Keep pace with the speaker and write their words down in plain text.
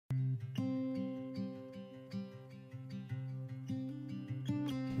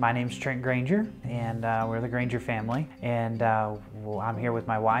My name's Trent Granger, and we're the Granger family. And I'm here with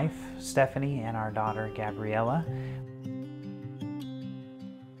my wife, Stephanie, and our daughter, Gabriella.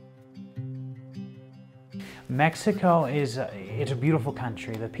 Mexico it's a beautiful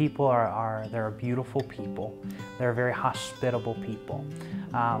country. The people they're a beautiful people. They're a very hospitable people.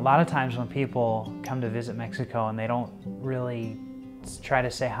 A lot of times when people come to visit Mexico and they don't really try to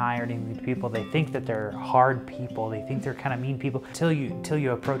say hi or anything to people, they think that they're hard people. They think they're kind of mean people. Until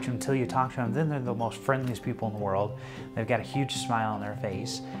you approach them, until you talk to them, then they're the most friendliest people in the world. They've got a huge smile on their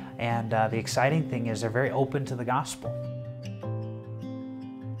face. And the exciting thing is they're very open to the gospel.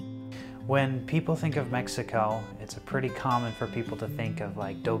 When people think of Mexico, it's pretty common for people to think of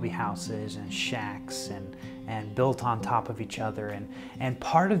like adobe houses and shacks and built on top of each other. And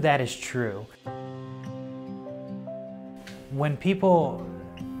part of that is true. When people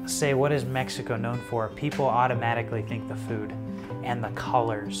say, what is Mexico known for? People automatically think the food and the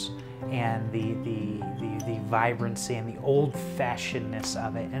colors and the vibrancy and the old-fashionedness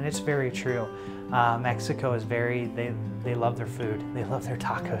of it. And it's very true. Mexico is they love their food. They love their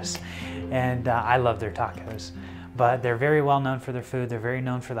tacos. And I love their tacos. But they're very well known for their food. They're very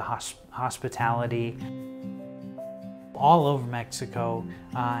known for the hospitality. All over Mexico,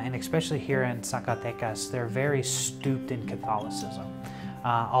 and especially here in Zacatecas, they're very steeped in Catholicism.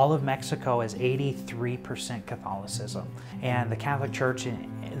 All of Mexico is 83% Catholicism, and the Catholic Church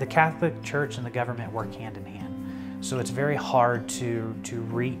and the government work hand in hand. So it's very hard to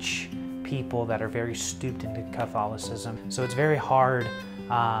reach people that are very steeped into Catholicism. So it's very hard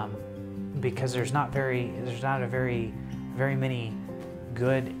because there's not very many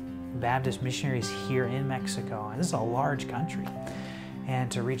good Baptist missionaries here in Mexico. And this is a large country,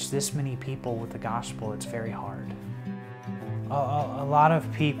 and to reach this many people with the gospel, it's very hard. A lot of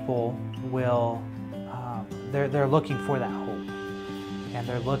people will they're looking for that hope, and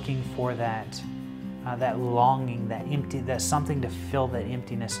they're looking for that longing, that something to fill that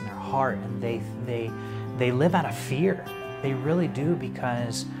emptiness in their heart, and they live out of fear. They really do,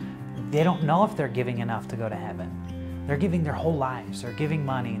 because they don't know if they're giving enough to go to heaven. They're giving their whole lives. They're giving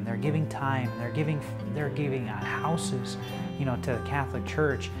money, and they're giving time. They're giving houses, to the Catholic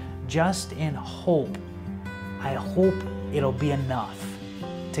Church, just in hope. I hope it'll be enough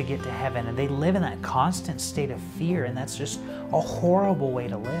to get to heaven. And they live in that constant state of fear, and that's just a horrible way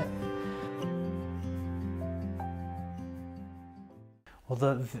to live.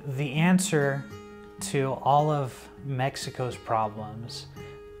 Well, the answer to all of Mexico's problems,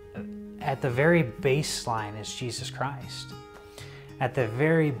 at the very baseline, is Jesus Christ. At the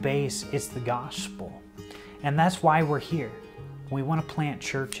very base, it's the gospel. And that's why we're here. We want to plant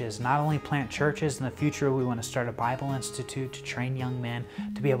churches. Not only plant churches, in the future we want to start a Bible Institute to train young men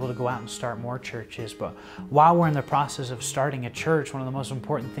to be able to go out and start more churches. But while we're in the process of starting a church, one of the most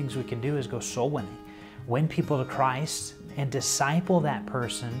important things we can do is go soul winning. Win people to Christ and disciple that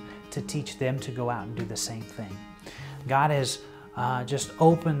person to teach them to go out and do the same thing. God has just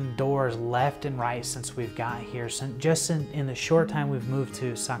opened doors left and right since we've got here. Just in the short time we've moved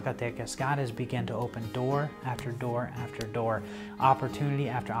to Zacatecas, God has begun to open door after door after door, opportunity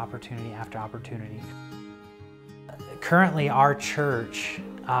after opportunity after opportunity. Currently, our church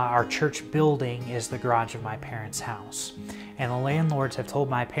building is the garage of my parents' house. And the landlords have told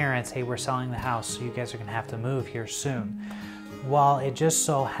my parents, hey, we're selling the house, so you guys are going to have to move here soon. Well, it just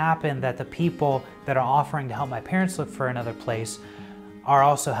so happened that the people that are offering to help my parents look for another place are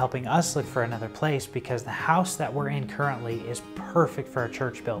also helping us look for another place, because the house that we're in currently is perfect for a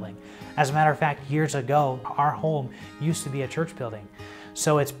church building. As a matter of fact, years ago, our home used to be a church building.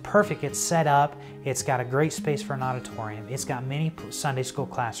 So it's perfect. It's set up. It's got a great space for an auditorium. It's got many Sunday school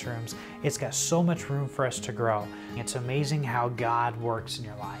classrooms. It's got so much room for us to grow. It's amazing how God works in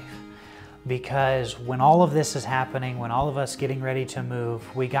your life. Because when all of this is happening, when all of us getting ready to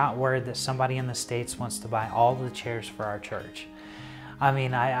move, we got word that somebody in the States wants to buy all the chairs for our church. I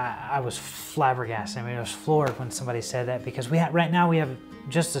mean, I was flabbergasted. I mean, I was floored when somebody said that, because right now we have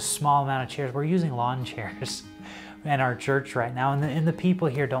just a small amount of chairs. We're using lawn chairs in our church right now, and the people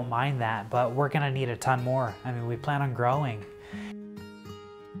here don't mind that, but we're gonna need a ton more. I mean, we plan on growing.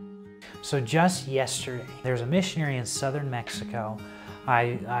 So just yesterday, there's a missionary in southern Mexico.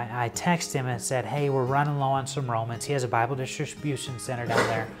 I texted him and said, hey, we're running low on some Romans. He has a Bible distribution center down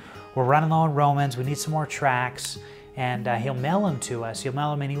there. We're running low on Romans. We need some more tracts. And he'll mail them to us. He'll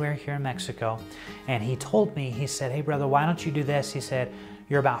mail them anywhere here in Mexico. And he told me, he said, hey, brother, why don't you do this? He said,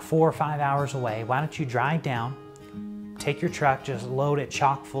 you're about 4 or 5 hours away. Why don't you drive down, take your truck, just load it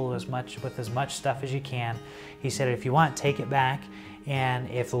chock full with as much stuff as you can. He said, if you want, take it back. And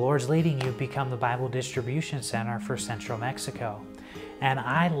if the Lord's leading you, become the Bible distribution center for Central Mexico. And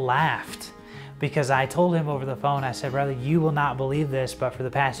I laughed because I told him over the phone, I said, brother, you will not believe this, but for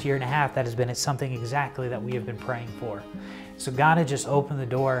the past year and a half, that has been something exactly that we have been praying for. So God had just opened the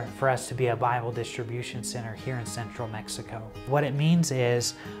door for us to be a Bible distribution center here in central Mexico. What it means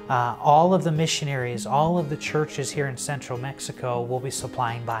is all of the missionaries, all of the churches here in central Mexico will be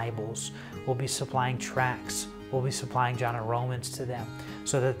supplying Bibles, will be supplying tracts, will be supplying John and Romans to them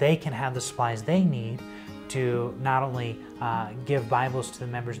so that they can have the supplies they need to not only give Bibles to the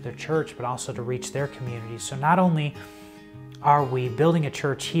members of their church, but also to reach their communities. So not only are we building a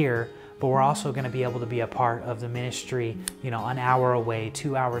church here, but we're also going to be able to be a part of the ministry, an hour away,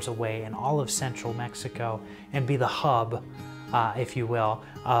 2 hours away in all of central Mexico, and be the hub, if you will,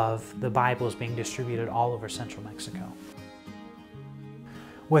 of the Bibles being distributed all over central Mexico.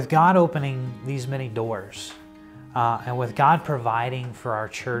 With God opening these many doors, and with God providing for our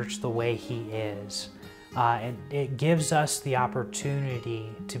church the way He is, it gives us the opportunity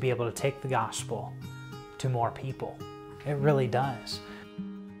to be able to take the gospel to more people. It really does.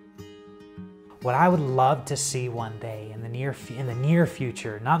 What I would love to see one day in the near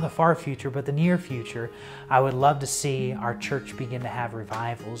future, not the far future, but the near future, I would love to see our church begin to have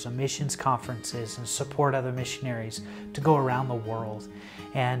revivals and missions conferences and support other missionaries to go around the world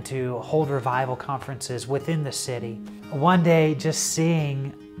and to hold revival conferences within the city. One day, just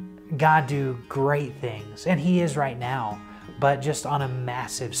seeing God do great things, and He is right now, but just on a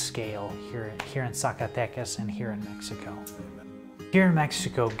massive scale here in Zacatecas and here in Mexico. Here in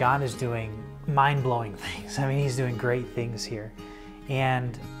Mexico, God is doing mind-blowing things. I mean, He's doing great things here.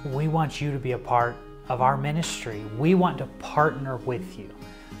 And we want you to be a part of our ministry. We want to partner with you.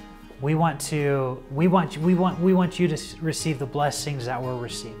 We want you to receive the blessings that we're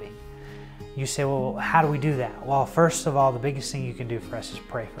receiving. You say, well, how do we do that? Well, first of all, the biggest thing you can do for us is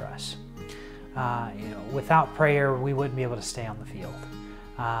pray for us. Without prayer, we wouldn't be able to stay on the field.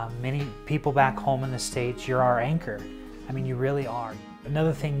 Many people back home in the States, you're our anchor. I mean, you really are.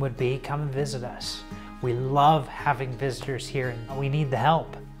 Another thing would be come and visit us. We love having visitors here, and we need the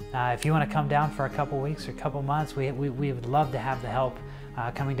help. If you want to come down for a couple weeks or a couple months, we would love to have the help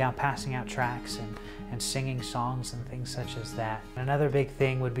coming down, passing out tracts and singing songs and things such as that. Another big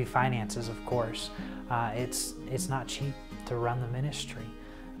thing would be finances, of course. It's not cheap to run the ministry.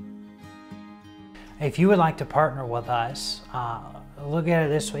 If you would like to partner with us, look at it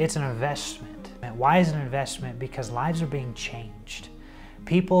this way, it's an investment. And why is it an investment? Because lives are being changed.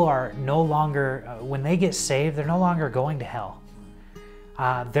 People are no longer, when they get saved, they're no longer going to hell.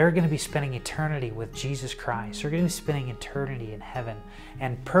 They're going to be spending eternity with Jesus Christ. They're going to be spending eternity in heaven.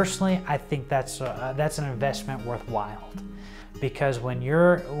 And personally, I think that's an investment worthwhile. Because when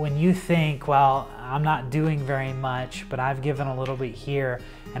you think, well, I'm not doing very much, but I've given a little bit here,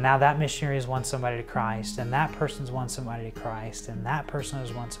 and now that missionary has won somebody to Christ, and that person's won somebody to Christ, and that person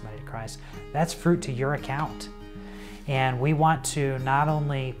has won somebody to Christ, that's fruit to your account. And we want to not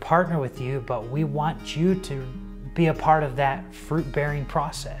only partner with you, but we want you to be a part of that fruit-bearing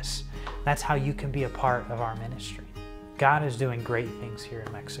process. That's how you can be a part of our ministry. God is doing great things here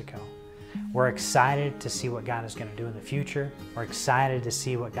in Mexico. We're excited to see what God is going to do in the future. We're excited to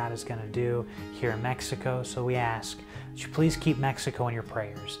see what God is going to do here in Mexico. So we ask that you please keep Mexico in your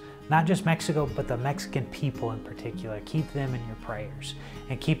prayers. Not just Mexico, but the Mexican people in particular. Keep them in your prayers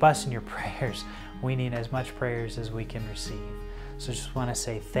and keep us in your prayers. We need as much prayers as we can receive. So just want to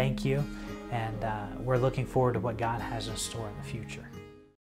say thank you, and we're looking forward to what God has in store in the future.